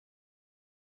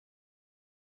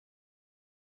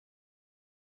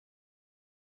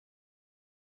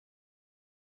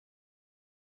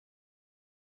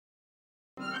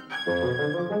Welcome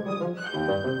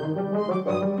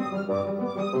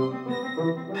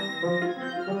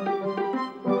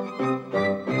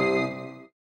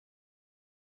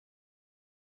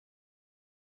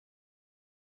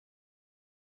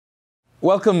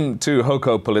to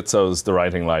Hoko Polizzo's The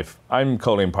Writing Life. I'm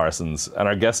Colleen Parsons, and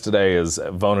our guest today is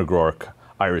Vona Groarke,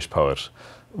 Irish poet.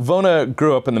 Vona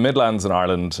grew up in the Midlands in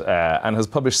Ireland and has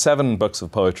published 7 books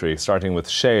of poetry, starting with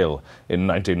Shale in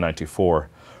 1994.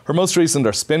 Her most recent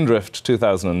are Spindrift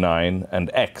 2009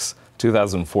 and X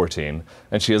 2014,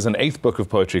 and she has an 8th book of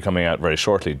poetry coming out very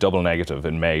shortly, Double Negative,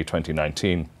 in May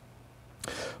 2019.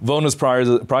 Vona's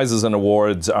prizes and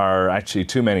awards are actually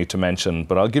too many to mention,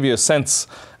 but I'll give you a sense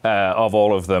of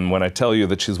all of them when I tell you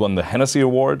that she's won the Hennessy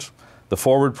Award, the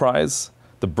Forward Prize,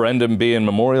 the Brendan Behan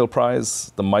Memorial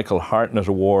Prize, the Michael Hartnett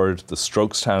Award, the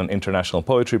Strokestown International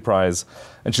Poetry Prize,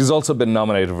 and she's also been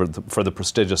nominated for the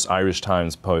prestigious Irish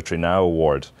Times Poetry Now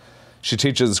Award. She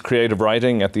teaches creative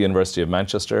writing at the University of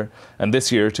Manchester, and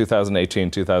this year,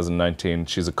 2018-2019,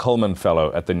 she's a Cullman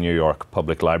Fellow at the New York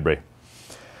Public Library.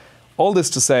 All this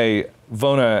to say,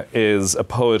 Vona is a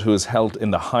poet who is held in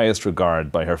the highest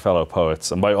regard by her fellow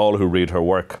poets and by all who read her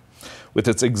work. With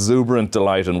its exuberant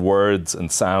delight in words and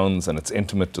sounds and its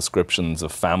intimate descriptions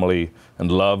of family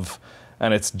and love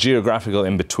and its geographical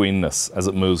in-betweenness as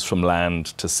it moves from land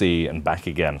to sea and back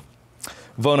again.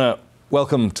 Vona,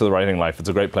 welcome to The Writing Life. It's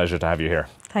a great pleasure to have you here.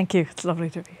 Thank you. It's lovely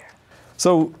to be here.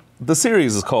 So, the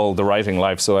series is called The Writing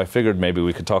Life, so I figured maybe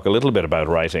we could talk a little bit about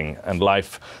writing and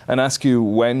life and ask you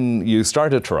when you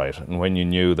started to write and when you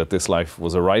knew that this life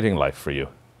was a writing life for you.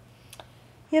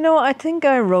 You know, I think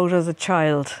I wrote as a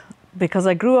child because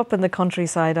I grew up in the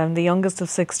countryside. I'm the youngest of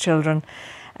 6 children.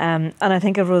 And I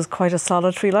think it was quite a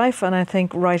solitary life, and I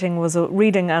think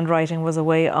reading and writing was a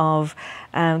way of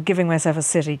giving myself a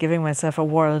city, giving myself a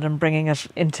world and bringing it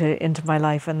into my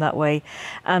life in that way.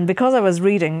 And because I was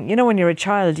reading, you know, when you're a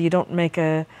child, you don't make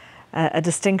a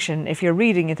distinction. If you're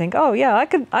reading, you think, oh yeah,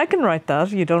 I can write that.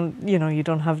 You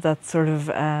don't have that sort of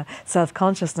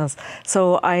self-consciousness.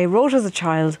 So I wrote as a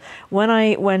child. When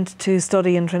I went to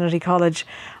study in Trinity College,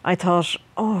 I thought,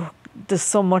 oh, there's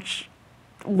so much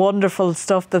wonderful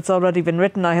stuff that's already been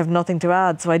written. I have nothing to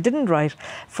add. So I didn't write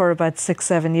for about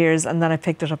 6-7 years, and then I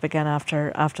picked it up again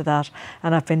after that,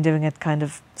 and I've been doing it kind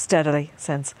of steadily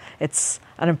since. It's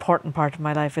an important part of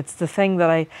my life. It's the thing that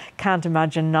I can't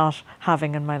imagine not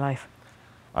having in my life.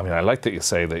 I mean, I like that you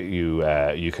say that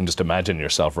you can just imagine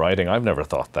yourself writing. I've never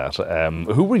thought that.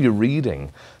 Who were you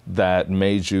reading that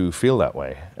made you feel that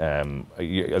way?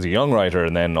 As a young writer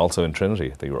and then also in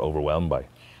Trinity, that you were overwhelmed by?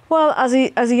 Well, as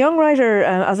a young writer,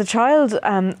 as a child,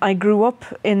 I grew up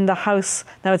in the house.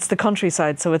 Now it's the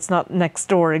countryside, so it's not next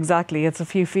door exactly. It's a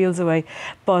few fields away.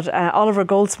 But Oliver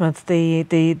Goldsmith,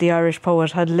 the Irish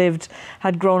poet,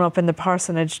 had grown up in the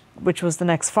parsonage, which was the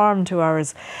next farm to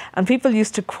ours. And people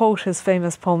used to quote his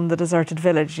famous poem, "The Deserted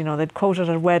Village." You know, they'd quote it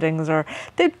at weddings, or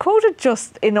they'd quote it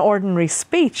just in ordinary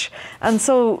speech. And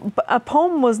so a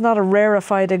poem was not a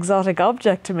rarefied, exotic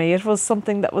object to me. It was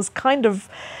something that was kind of,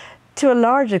 to a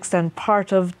large extent,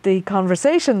 part of the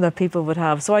conversation that people would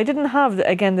have. So I didn't have,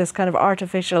 again, this kind of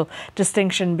artificial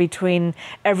distinction between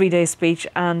everyday speech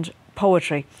and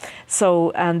poetry.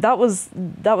 So that was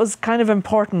kind of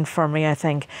important for me, I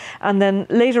think. And then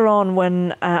later on,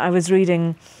 when I was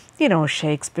reading, you know,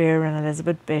 Shakespeare and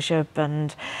Elizabeth Bishop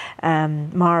and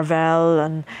Marvell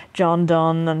and John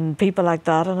Donne and people like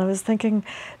that, and I was thinking,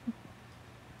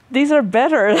 these are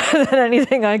better than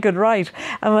anything I could write.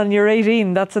 And when you're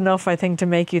 18, that's enough, I think, to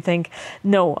make you think,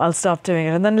 no, I'll stop doing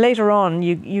it. And then later on,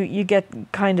 you get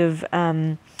kind of,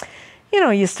 you know,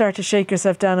 you start to shake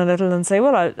yourself down a little and say,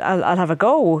 well, I'll have a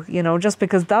go. You know, just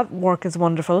because that work is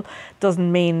wonderful doesn't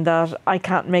mean that I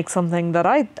can't make something that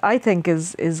I think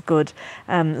is good.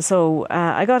 So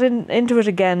I got into it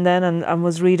again then and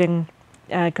was reading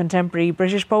contemporary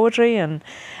British poetry and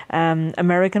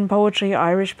American poetry,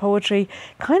 Irish poetry,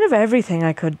 kind of everything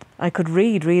I could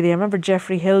read, really. I remember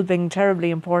Geoffrey Hill being terribly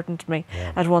important to me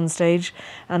at one stage,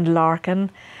 and Larkin.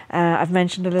 I've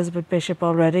mentioned Elizabeth Bishop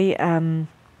already.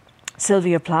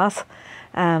 Sylvia Plath,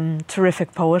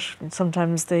 terrific poet.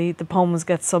 Sometimes the poems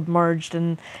get submerged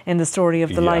in the story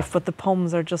of the life, but the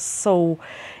poems are just so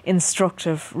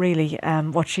instructive, really.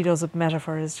 What she does with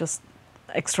metaphor is just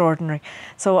extraordinary.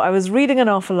 So I was reading an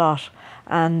awful lot,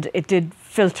 and it did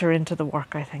filter into the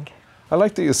work, I think. I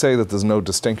like that you say that there's no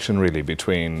distinction really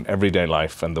between everyday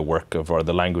life and the work of, or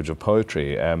the language of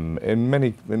poetry. In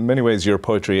many ways, your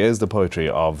poetry is the poetry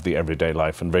of the everyday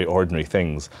life and very ordinary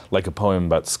things, like a poem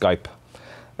about Skype.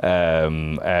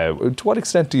 To what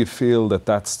extent do you feel that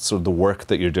that's sort of the work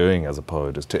that you're doing as a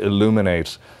poet, is to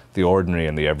illuminate the ordinary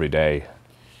and the everyday?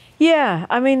 Yeah,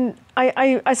 I mean,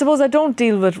 I suppose I don't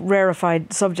deal with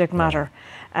rarefied subject matter.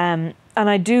 And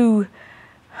I do,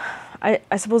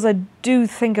 I suppose I do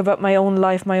think about my own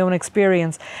life, my own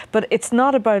experience, but it's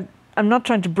not about, I'm not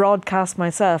trying to broadcast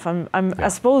myself. I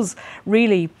suppose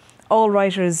really all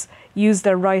writers use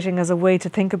their writing as a way to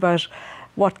think about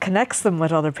what connects them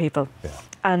with other people. Yeah.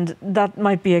 And that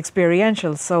might be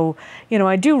experiential. So, you know,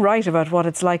 I do write about what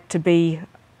it's like to be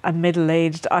a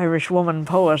middle-aged Irish woman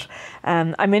poet.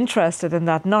 I'm interested in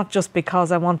that, not just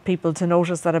because I want people to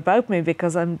notice that about me,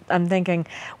 because I'm thinking,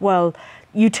 well,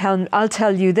 I'll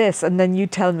tell you this, and then you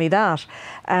tell me that.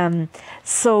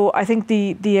 So I think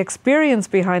the experience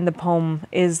behind the poem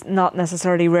is not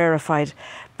necessarily rarefied,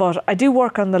 but I do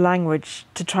work on the language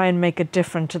to try and make it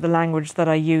different to the language that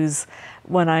I use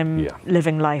when I'm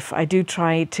living life. I do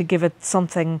try to give it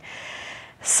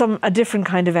a different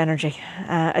kind of energy,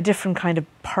 a different kind of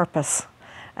purpose,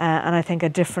 and I think a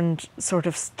different sort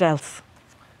of stealth.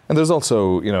 And there's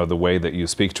also, you know, the way that you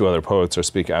speak to other poets or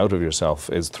speak out of yourself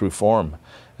is through form.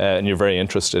 And you're very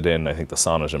interested in, I think, the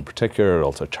sonnet in particular,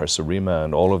 also terza rima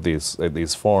and all of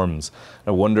these forms.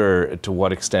 I wonder, to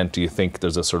what extent do you think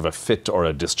there's a sort of a fit or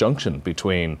a disjunction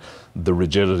between the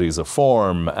rigidities of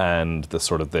form and the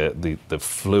sort of the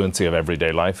fluency of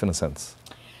everyday life, in a sense?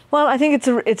 Well, I think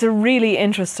it's a really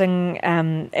interesting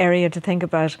area to think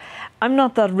about. I'm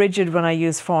not that rigid when I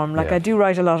use form. Like, I do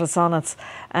write a lot of sonnets,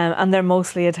 and they're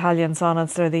mostly Italian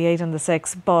sonnets. They're the 8 and the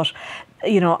 6. But,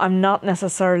 you know, I'm not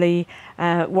necessarily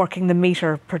working the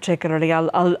meter particularly.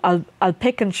 I'll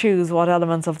pick and choose what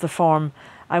elements of the form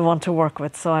I want to work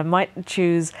with. So I might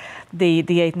choose the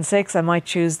 8 and 6, I might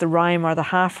choose the rhyme or the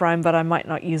half rhyme, but I might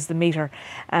not use the meter.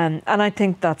 And I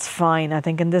think that's fine. I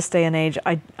think in this day and age,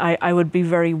 I would be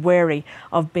very wary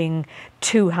of being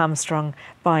too hamstrung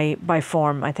by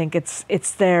form. I think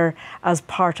it's there as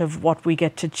part of what we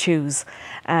get to choose.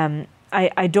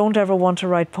 I don't ever want to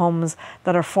write poems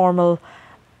that are formal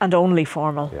and only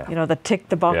formal, you know, that tick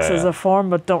the boxes of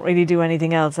form but don't really do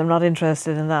anything else. I'm not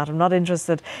interested in that. I'm not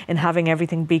interested in having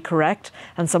everything be correct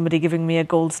and somebody giving me a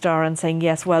gold star and saying,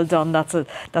 yes, well done, that's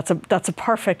a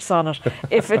perfect sonnet.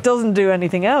 If it doesn't do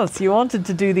anything else, you wanted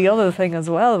to do the other thing as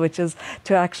well, which is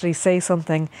to actually say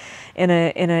something in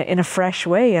a fresh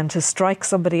way and to strike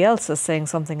somebody else as saying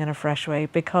something in a fresh way,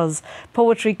 because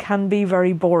poetry can be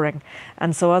very boring.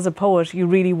 And so as a poet, you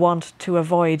really want to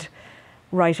avoid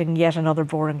writing yet another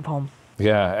boring poem.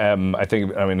 Yeah, I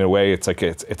think, I mean, in a way, it's like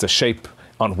it's a shape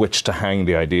on which to hang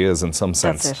the ideas in some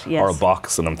sense. That's it, yes. Or a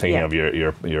box, and I'm thinking of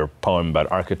your poem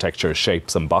about architecture,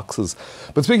 shapes and boxes.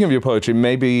 But speaking of your poetry,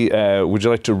 maybe would you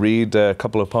like to read a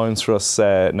couple of poems for us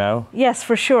now? Yes,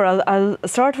 for sure. I'll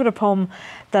start with a poem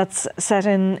that's set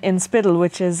in Spiddle,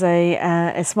 which is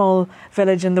a small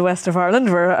village in the west of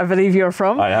Ireland, where I believe you're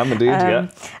from. I am indeed, yeah.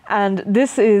 And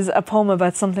this is a poem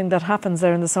about something that happens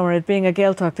there in the summer. It being a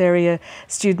Gaeltacht area,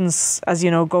 students, as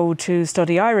you know, go to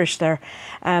study Irish there,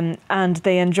 and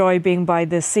they enjoy being by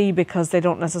the sea because they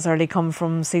don't necessarily come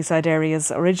from seaside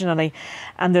areas originally.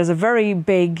 And there's a very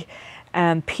big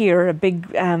pier, a big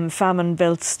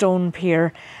famine-built stone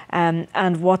pier,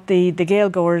 and what the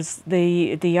Gaelgoers,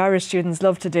 the Irish students,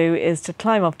 love to do is to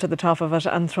climb up to the top of it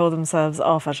and throw themselves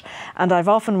off it. And I've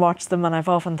often watched them, and I've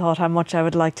often thought how much I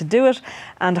would like to do it,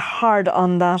 and hard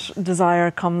on that desire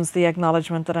comes the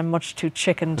acknowledgement that I'm much too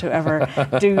chicken to ever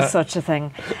do such a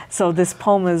thing. So this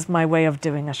poem is my way of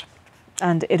doing it.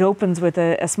 And it opens with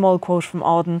a small quote from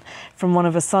Auden, from one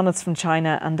of his sonnets from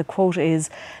China, and the quote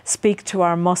is, "Speak to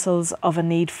our muscles of a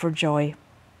need for joy."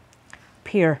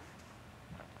 Pier.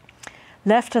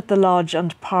 Left at the lodge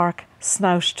and park,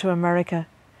 snout to America.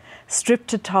 Stripped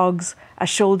to togs, a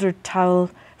shouldered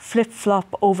towel,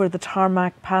 flip-flop over the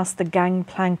tarmac past the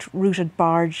gang-planked rooted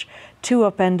barge, 2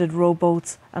 upended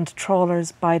rowboats and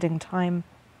trawlers biding time.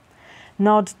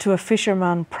 Nod to a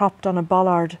fisherman propped on a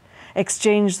bollard,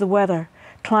 exchange the weather,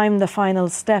 climb the final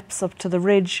steps up to the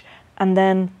ridge, and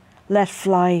then let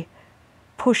fly.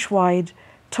 Push wide,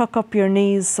 tuck up your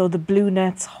knees so the blue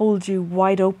nets hold you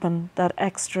wide open, that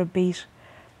extra beat.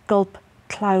 Gulp,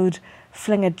 cloud,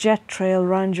 fling a jet trail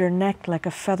round your neck like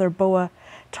a feather boa,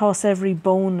 toss every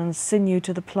bone and sinew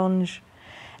to the plunge.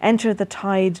 Enter the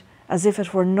tide as if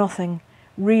it were nothing,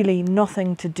 really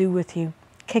nothing to do with you.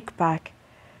 Kick back,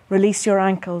 release your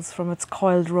ankles from its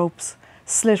coiled ropes,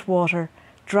 slit water,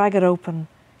 drag it open,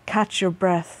 catch your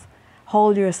breath,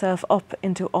 haul yourself up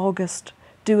into August,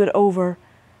 do it over,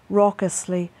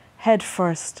 raucously, head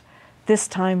first, this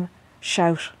time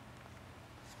shout.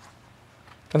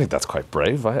 I think that's quite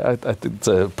brave. I think it's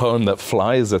a poem that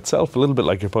flies itself, a little bit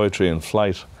like your poetry in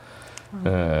flight.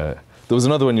 There was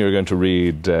another one you were going to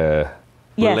read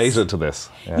related to this.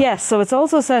 Yeah. Yes, so it's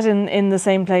also set in the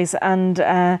same place, and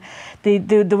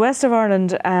the west of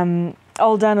Ireland,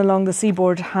 all down along the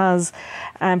seaboard, has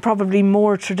probably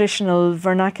more traditional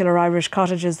vernacular Irish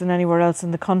cottages than anywhere else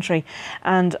in the country.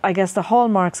 And I guess the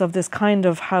hallmarks of this kind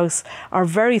of house are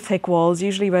very thick walls,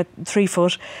 usually about 3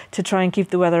 foot, to try and keep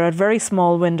the weather out, very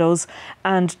small windows,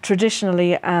 and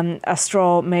traditionally a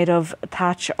straw made of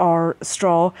thatch or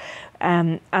straw.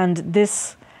 And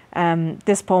this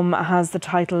poem has the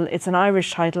title, it's an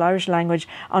Irish title, Irish language,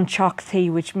 An Teach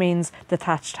Thí, which means the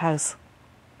thatched house.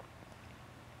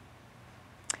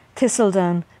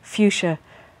 Thistledown, fuchsia,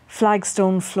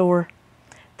 flagstone floor.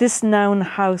 This noun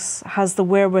house has the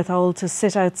wherewithal to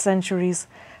sit out centuries,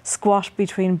 squat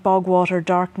between bogwater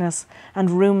darkness and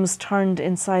rooms turned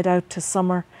inside out to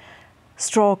summer,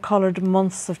 straw-coloured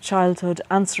months of childhood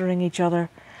answering each other,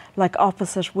 like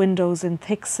opposite windows in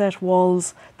thick-set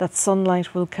walls that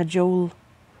sunlight will cajole.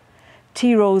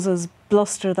 Tea roses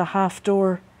bluster the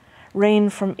half-door, rain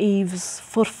from eaves,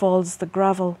 footfalls the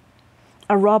gravel.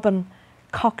 A robin,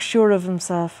 cocksure of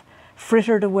himself,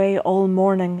 frittered away all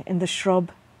morning in the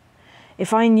shrub.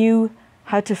 If I knew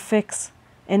how to fix,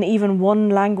 in even one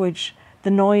language,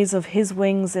 the noise of his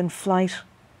wings in flight,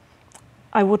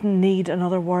 I wouldn't need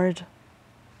another word.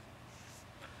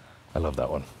 I love that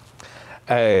one.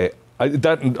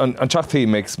 That An Teach Thí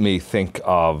makes me think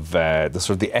of the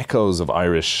sort of the echoes of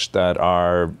Irish that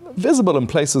are visible in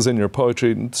places in your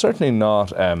poetry. Certainly not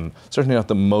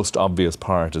the most obvious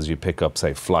part as you pick up,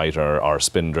 say, Flight or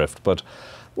Spindrift. But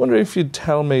I wonder if you'd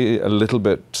tell me a little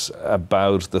bit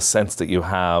about the sense that you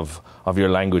have of your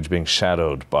language being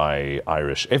shadowed by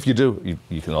Irish. If you do,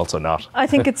 you can also not. I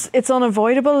think it's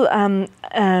unavoidable.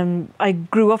 I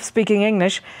grew up speaking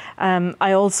English.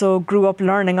 I also grew up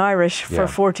learning Irish for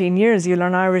 14 years. You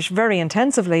learn Irish very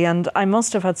intensively, and I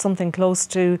must have had something close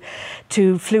to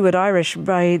fluid Irish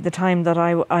by the time that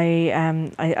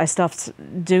I stopped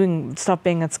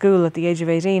being at school at the age of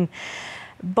 18.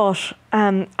 But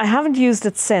I haven't used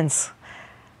it since.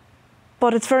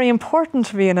 But it's very important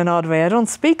to me in an odd way. I don't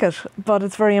speak it, but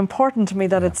it's very important to me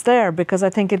that it's there, because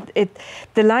I think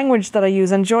the language that I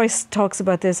use, and Joyce talks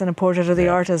about this in A Portrait of the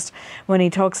Artist, when he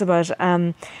talks about,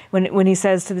 when he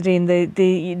says to the Dean,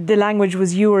 the language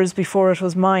was yours before it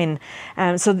was mine.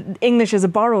 So English is a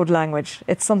borrowed language.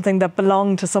 It's something that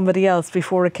belonged to somebody else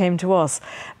before it came to us.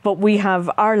 But we have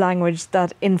our language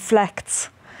that inflects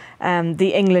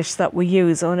the English that we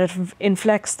use, and it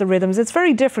inflects the rhythms. It's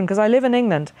very different, because I live in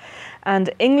England,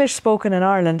 and English spoken in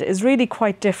Ireland is really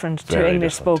quite different to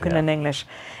English spoken in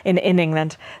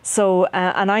England. So,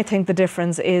 and I think the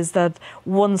difference is that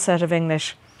one set of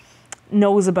English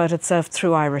knows about itself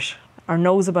through Irish, or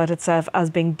knows about itself as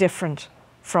being different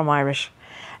from Irish,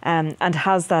 and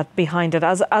has that behind it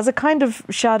as a kind of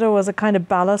shadow, as a kind of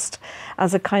ballast,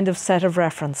 as a kind of set of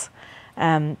reference.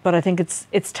 But I think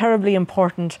it's terribly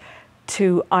important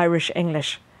to Irish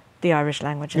English, the Irish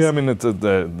languages. Yeah, I mean,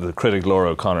 the critic Laura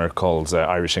O'Connor calls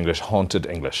Irish English haunted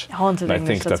English. Haunted English, I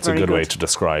think that's a good way to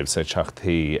describe, say, Teach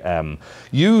Thí.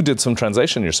 You did some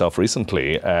translation yourself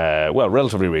recently,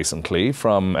 relatively recently,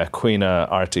 from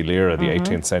Cuina Arti Lira, the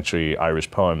 18th century Irish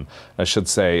poem. I should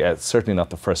say, it's certainly not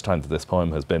the first time that this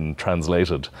poem has been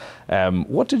translated.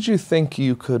 What did you think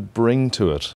you could bring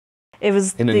to it? It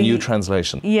was in a new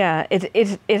translation. Yeah,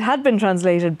 it had been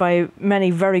translated by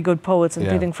many very good poets,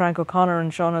 including Frank O'Connor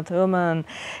and Sean Tuama and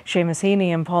Seamus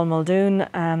Heaney and Paul Muldoon,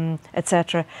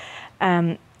 etc.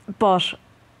 But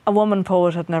a woman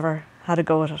poet had never had a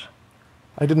go at it.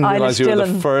 I didn't realise you were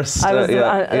the first.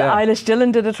 Eilish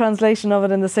Dillon did a translation of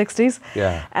it in the 60s.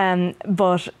 Yeah.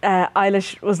 But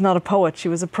Eilish was not a poet; she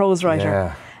was a prose writer.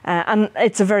 Yeah. And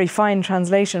it's a very fine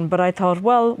translation, but I thought,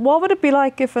 well, what would it be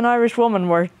like if an Irish woman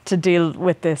were to deal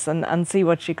with this and see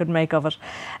what she could make of it?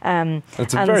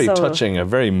 It's a very touching, a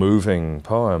very moving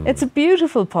poem. It's a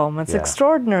beautiful poem. It's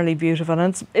extraordinarily beautiful,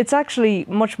 and it's actually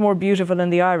much more beautiful in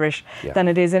the Irish than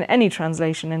it is in any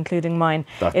translation, including mine.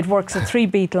 It works a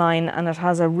 3-beat line, and it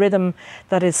has a rhythm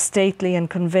that is stately and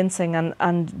convincing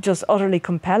and just utterly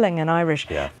compelling in Irish.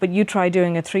 But you try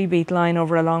doing a 3-beat line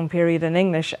over a long period in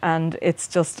English, and it's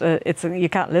just you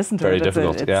can't listen to it. Very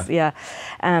difficult.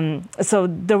 So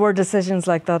there were decisions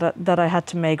like that I had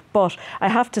to make, but I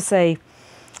have to say,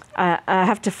 I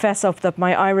have to fess up that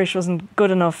my Irish wasn't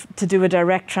good enough to do a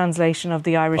direct translation of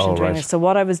the Irish into English. So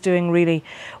what I was doing really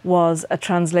was a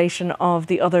translation of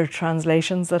the other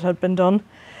translations that had been done.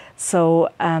 So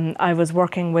I was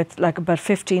working with like about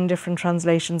 15 different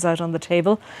translations out on the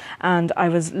table, and I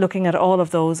was looking at all of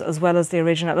those as well as the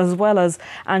original, as well as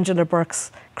Angela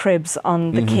Burke's cribs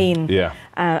on the Keane,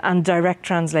 and direct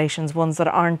translations, ones that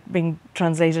aren't being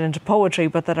translated into poetry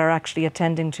but that are actually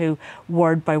attending to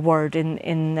word by word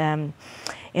in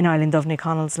Eileen Dovney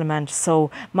Connell's Lament. So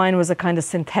mine was a kind of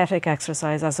synthetic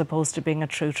exercise as opposed to being a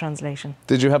true translation.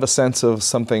 Did you have a sense of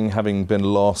something having been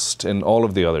lost in all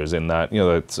of the others, in that,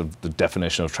 the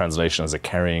definition of translation as a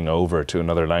carrying over to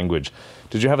another language?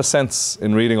 Did you have a sense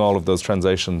in reading all of those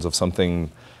translations of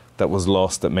something that was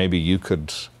lost that maybe you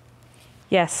could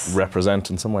represent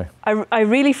in some way? I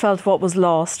really felt what was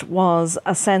lost was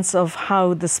a sense of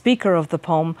how the speaker of the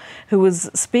poem, who was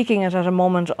speaking it at a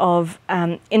moment of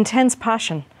intense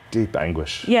passion. Deep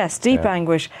anguish. Yes, deep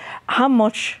anguish. How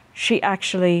much she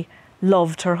actually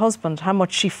loved her husband, how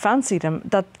much she fancied him.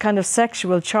 That kind of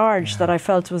sexual charge that I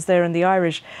felt was there in the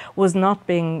Irish was not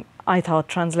being, I thought,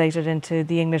 translated into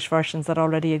the English versions that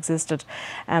already existed.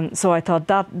 So I thought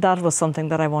that was something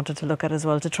that I wanted to look at as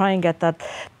well, to try and get that,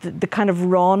 the kind of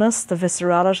rawness, the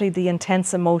viscerality, the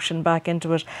intense emotion back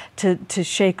into it, to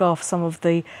shake off some of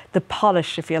the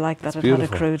polish, if you like, that it had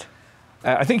accrued.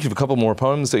 I think you have a couple more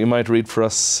poems that you might read for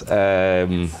us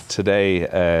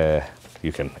today.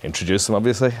 You can introduce them,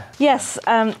 obviously. Yes,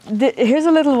 here's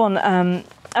a little one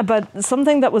about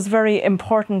something that was very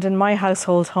important in my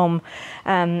household home.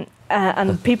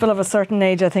 And people of a certain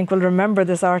age, I think, will remember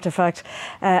this artefact.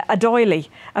 A doily,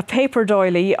 a paper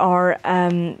doily, or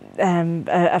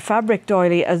a fabric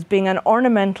doily, as being an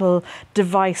ornamental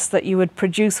device that you would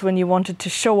produce when you wanted to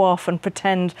show off and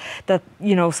pretend that,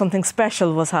 something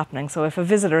special was happening. So if a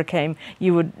visitor came,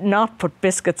 you would not put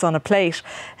biscuits on a plate.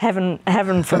 Heaven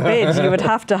forbid, you would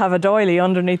have to have a doily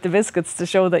underneath the biscuits to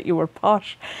show that you were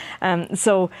posh.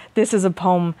 So this is a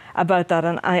poem about that.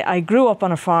 And I grew up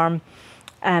on a farm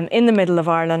in the middle of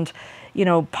Ireland,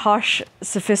 posh,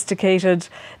 sophisticated.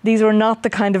 These were not the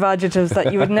kind of adjectives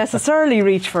that you would necessarily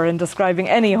reach for in describing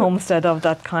any homestead of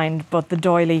that kind, but the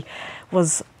doily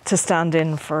was to stand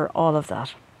in for all of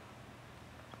that.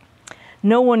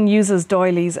 No one uses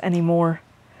doilies anymore.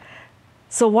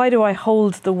 So why do I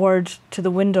hold the word to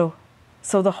the window?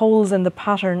 So the holes in the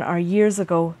pattern are years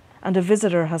ago, and a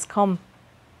visitor has come.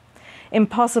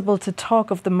 Impossible to talk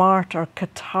of the mart or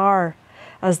Qatar,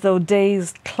 as though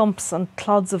dazed clumps and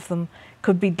clods of them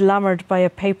could be glamoured by a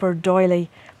paper doily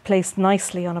placed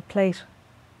nicely on a plate.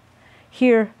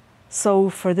 Here, so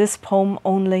for this poem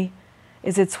only,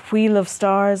 is its wheel of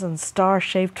stars and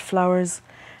star-shaped flowers,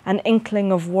 an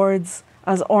inkling of words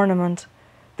as ornament,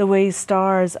 the way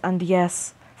stars and,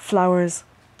 yes, flowers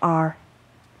are.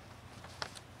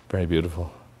 Very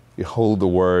beautiful. You hold the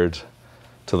word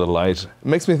to the light. It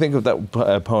makes me think of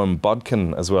that poem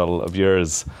Bodkin as well, of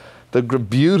yours. The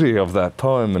beauty of that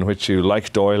poem, in which you,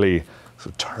 like doily,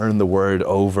 sort of turn the word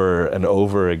over and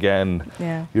over again.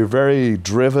 Yeah. You're very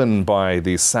driven by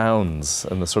these sounds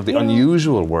and the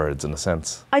unusual words, in a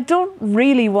sense. I don't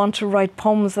really want to write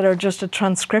poems that are just a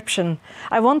transcription.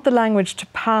 I want the language to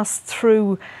pass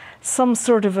through some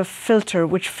sort of a filter,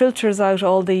 which filters out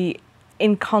all the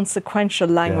inconsequential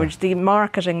language, the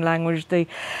marketing language, the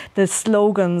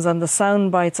slogans and the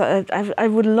sound bites. I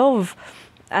would love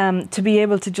to be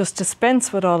able to just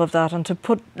dispense with all of that and to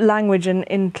put language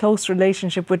in close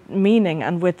relationship with meaning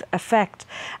and with effect,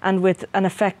 and with an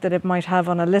effect that it might have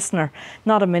on a listener,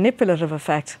 not a manipulative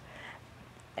effect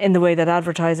in the way that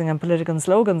advertising and political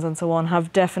slogans and so on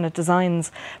have definite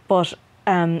designs, but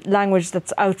language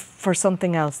that's out for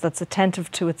something else, that's attentive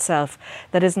to itself,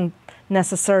 that isn't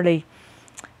necessarily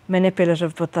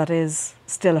manipulative, but that is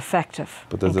still effective.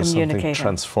 But there's something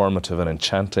transformative and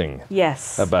enchanting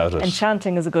about it.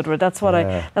 Enchanting is a good word. That's what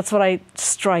I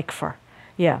strike for.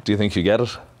 Yeah. Do you think you get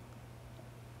it?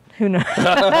 Who knows?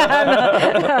 Well,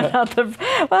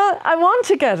 I want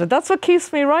to get it. That's what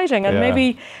keeps me writing, and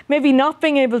maybe not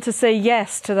being able to say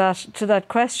yes to that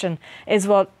question is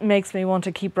what makes me want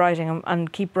to keep writing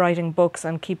and keep writing books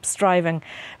and keep striving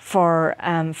for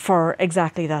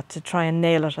exactly that, to try and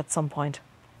nail it at some point.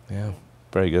 Yeah,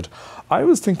 very good. I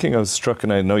was struck,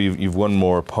 and I know you've one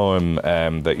more poem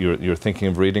that you're thinking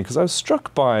of reading, because I was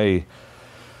struck by,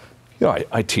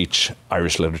 I teach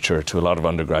Irish literature to a lot of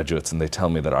undergraduates, and they tell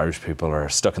me that Irish people are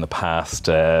stuck in the past.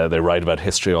 They write about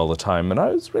history all the time, and I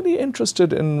was really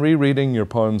interested in rereading your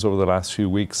poems over the last few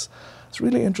weeks. I was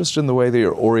really interested in the way that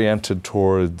you're oriented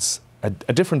towards a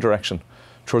different direction,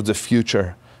 towards a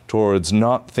future, towards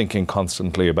not thinking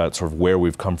constantly about sort of where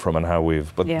we've come from and how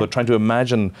but trying to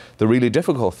imagine the really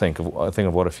difficult thing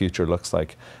of what a future looks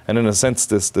like. And in a sense,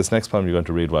 this next poem you're going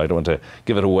to read, well, I don't want to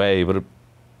give it away, but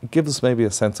give us maybe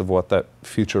a sense of what that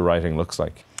future writing looks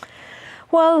like.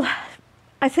 Well,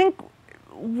 I think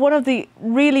one of the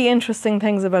really interesting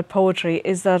things about poetry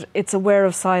is that it's aware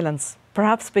of silence,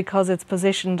 perhaps because it's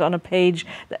positioned on a page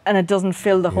and it doesn't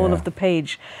fill the whole of the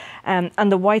page.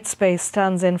 And the white space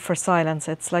stands in for silence.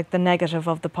 It's like the negative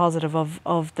of the positive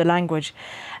of the language.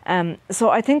 So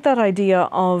I think that idea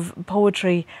of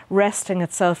poetry wresting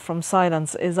itself from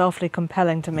silence is awfully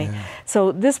compelling to me. Yeah.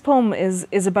 So this poem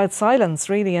is about silence,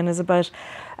 really, and is about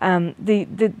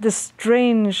the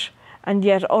strange and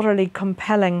yet utterly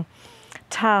compelling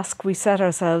task we set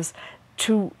ourselves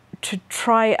to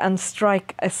try and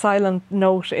strike a silent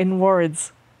note in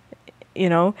words, you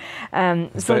know.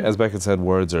 As Beckett said,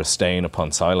 words are a stain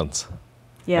upon silence,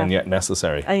 and yet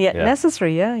necessary. And yet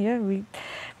necessary, yeah. We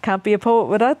can't be a poet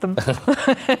without them.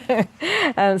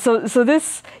 So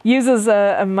this uses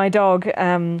my dog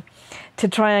to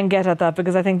try and get at that,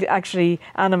 because I think actually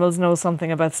animals know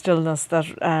something about stillness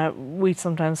that we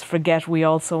sometimes forget we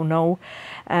also know.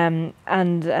 And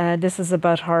this is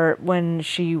about her when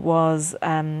she was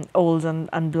old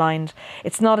and blind.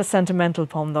 It's not a sentimental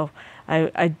poem, though.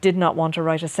 I did not want to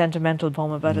write a sentimental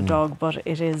poem about a dog, but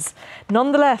it is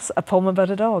nonetheless a poem about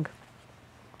a dog.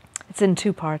 It's in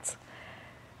 2 parts.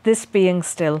 This being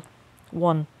still.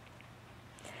 1.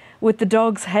 With the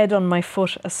dog's head on my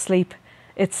foot asleep,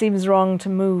 it seems wrong to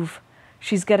move.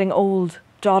 She's getting old,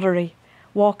 doddery,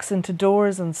 walks into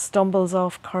doors and stumbles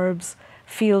off curbs,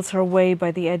 feels her way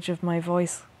by the edge of my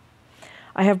voice.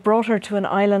 I have brought her to an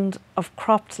island of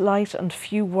cropped light and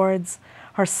few words,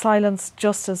 her silence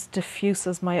just as diffuse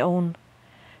as my own.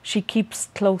 She keeps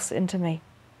close into me.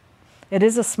 It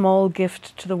is a small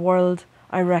gift to the world,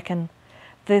 I reckon,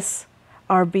 this,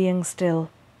 our being still.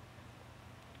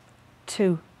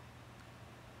 2.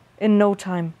 In no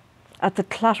time, at the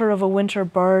clatter of a winter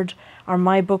bird, or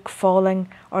my book falling,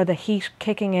 or the heat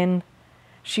kicking in,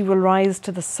 she will rise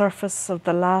to the surface of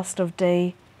the last of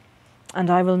day, and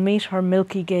I will meet her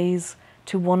milky gaze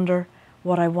to wonder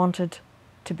what I wanted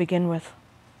to begin with.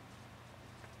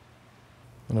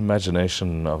 An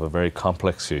imagination of a very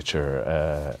complex future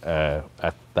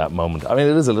at that moment. I mean,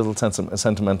 it is a little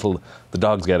sentimental. The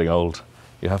dog's getting old,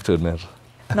 you have to admit.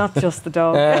 Not just the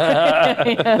dog.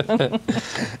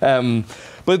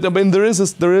 But I mean, there is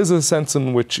a sense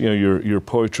in which, you know, your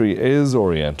poetry is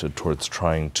oriented towards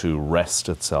trying to wrest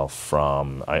itself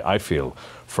from, I feel,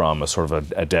 from a sort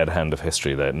of a dead hand of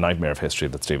history, the nightmare of history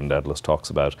that Stephen Dedalus talks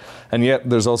about. And yet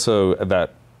there's also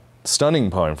that stunning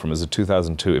poem from his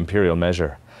 2002 Imperial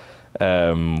Measure,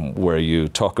 where you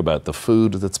talk about the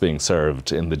food that's being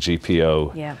served in the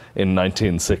GPO in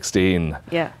 1916.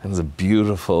 Yeah. And it's a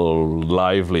beautiful,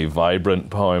 lively, vibrant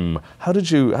poem. How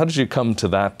did you come to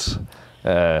that?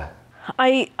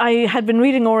 I had been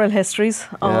reading oral histories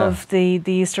of the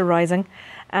Easter Rising.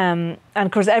 And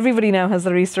of course, everybody now has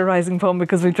their Easter Rising poem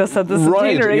because we just had the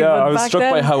centenary. Right, yeah, I was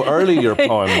struck by how early your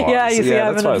poem was. Yeah, you see,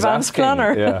 I'm an advanced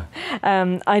planner. Yeah.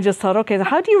 I just thought, okay,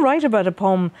 how do you write about a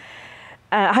poem?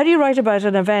 How do you write about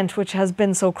an event which has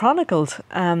been so chronicled,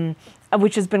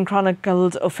 which has been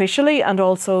chronicled officially, and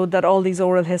also that all these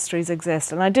oral histories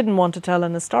exist? And I didn't want to tell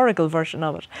an historical version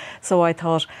of it. So I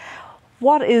thought,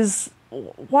 what is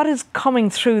coming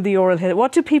through the oral history?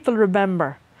 What do people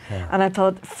remember? Yeah. And I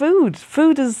thought, food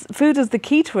is the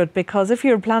key to it, because if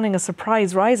you're planning a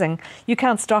surprise rising, you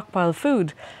can't stockpile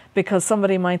food, because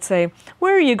somebody might say,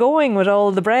 where are you going with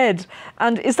all the bread?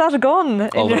 And is that a gun?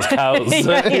 All those cows.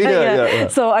 Yeah.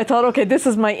 So I thought, okay, this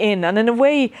is my in. And in a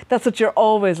way, that's what you're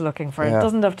always looking for. It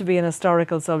doesn't have to be an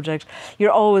historical subject.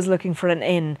 You're always looking for an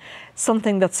in,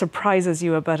 something that surprises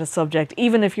you about a subject.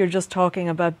 Even if you're just talking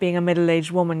about being a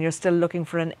middle-aged woman, you're still looking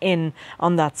for an in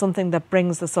on that, something that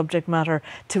brings the subject matter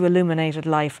to illuminated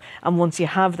life. And once you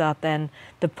have that, then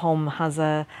the poem has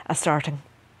a starting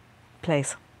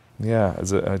place. Yeah,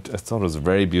 I thought it was a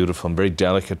very beautiful and very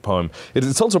delicate poem.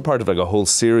 It's also part of like a whole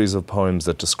series of poems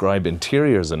that describe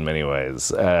interiors in many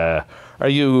ways. Are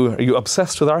you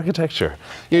obsessed with architecture?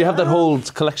 You have that whole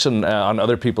collection on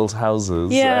other people's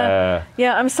houses. Yeah,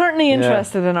 I'm certainly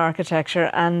interested in architecture,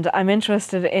 and I'm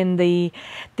interested in the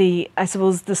I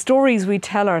suppose the stories we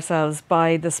tell ourselves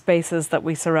by the spaces that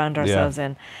we surround ourselves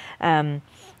in,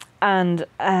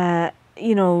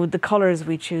 you know, the colours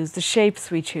we choose, the shapes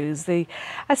we choose, I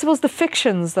suppose the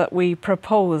fictions that we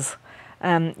propose,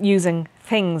 using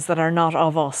things that are not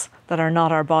of us, that are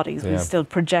not our bodies. We still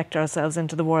project ourselves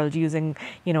into the world using,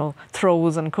 you know,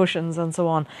 throws and cushions and so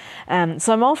on.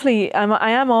 So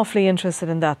I am awfully interested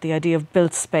in that, the idea of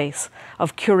built space,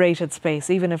 of curated space,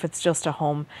 even if it's just a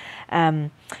home.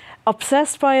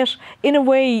 obsessed by it. In a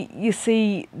way, you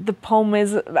see, the poem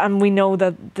is, and we know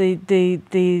that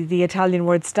the Italian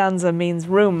word stanza means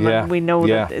room, Yeah. and we know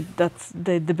Yeah. that that's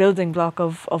the building block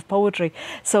of poetry.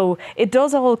 So it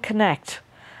does all connect.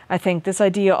 I think this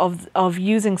idea of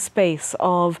using space,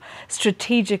 of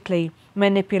strategically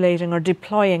manipulating or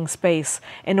deploying space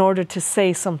in order to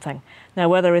say something. Now,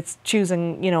 whether it's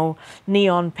choosing,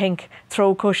 neon pink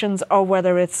throw cushions, or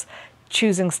whether it's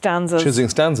choosing stanzas. Choosing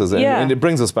stanzas, Yeah. and it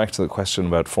brings us back to the question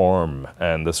about form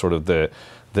and the sort of the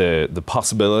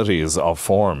possibilities of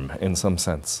form in some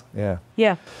sense. Yeah.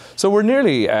 Yeah. So we're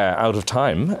nearly out of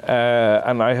time,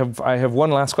 and I have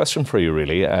one last question for you,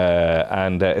 really,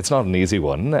 and it's not an easy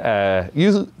one.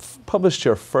 You published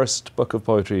your first book of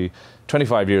poetry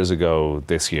 25 years ago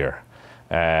this year,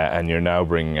 and you're now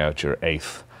bringing out your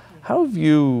 8th. How have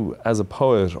you, as a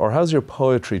poet, or how's your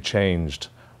poetry changed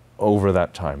over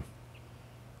that time?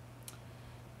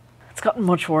 It's gotten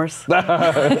much worse.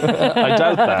 I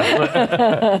doubt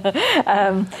that.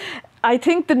 I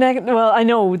think I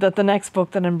know that the next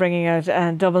book that I'm bringing out,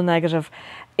 Double Negative,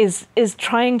 is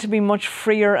trying to be much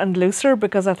freer and looser,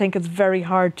 because I think it's very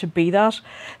hard to be that.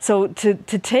 So to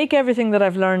take everything that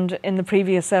I've learned in the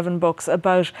previous 7 books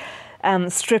about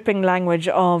stripping language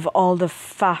of all the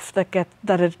faff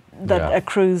that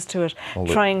accrues to it,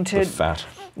 the fat.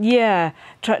 Yeah,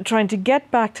 trying to get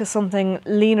back to something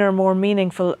leaner, more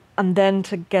meaningful, and then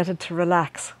to get it to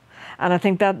relax. And I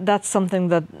think that's something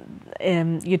that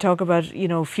you talk about,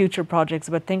 future projects,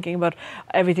 about thinking about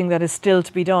everything that is still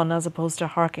to be done as opposed to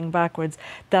harking backwards.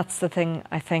 That's the thing,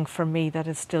 I think, for me, that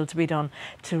is still to be done.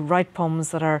 To write poems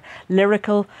that are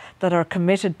lyrical, that are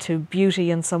committed to beauty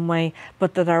in some way,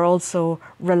 but that are also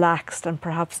relaxed and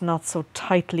perhaps not so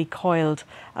tightly coiled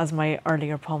as my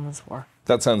earlier poems were.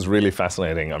 That sounds really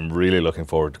fascinating. I'm really looking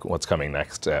forward to what's coming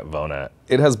next, Vona.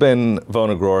 It has been,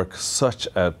 Vona Groarke, such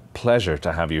a pleasure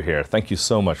to have you here. Thank you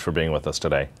so much for being with us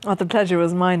today. Oh, the pleasure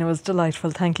was mine. It was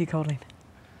delightful. Thank you, Colleen.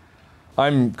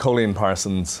 I'm Colleen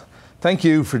Parsons. Thank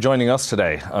you for joining us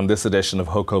today on this edition of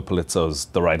Hoko Palizzo's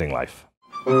The Writing Life.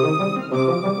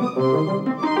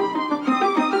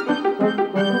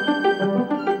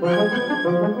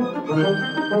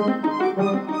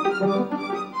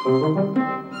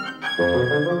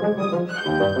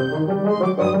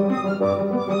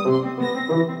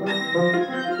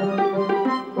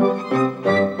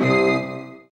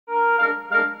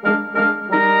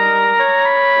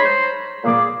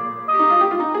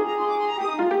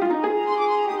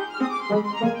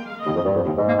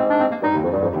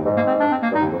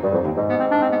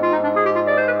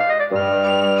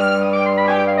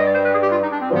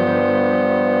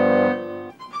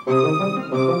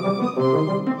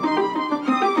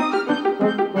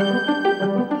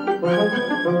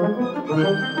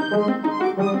 Thank you.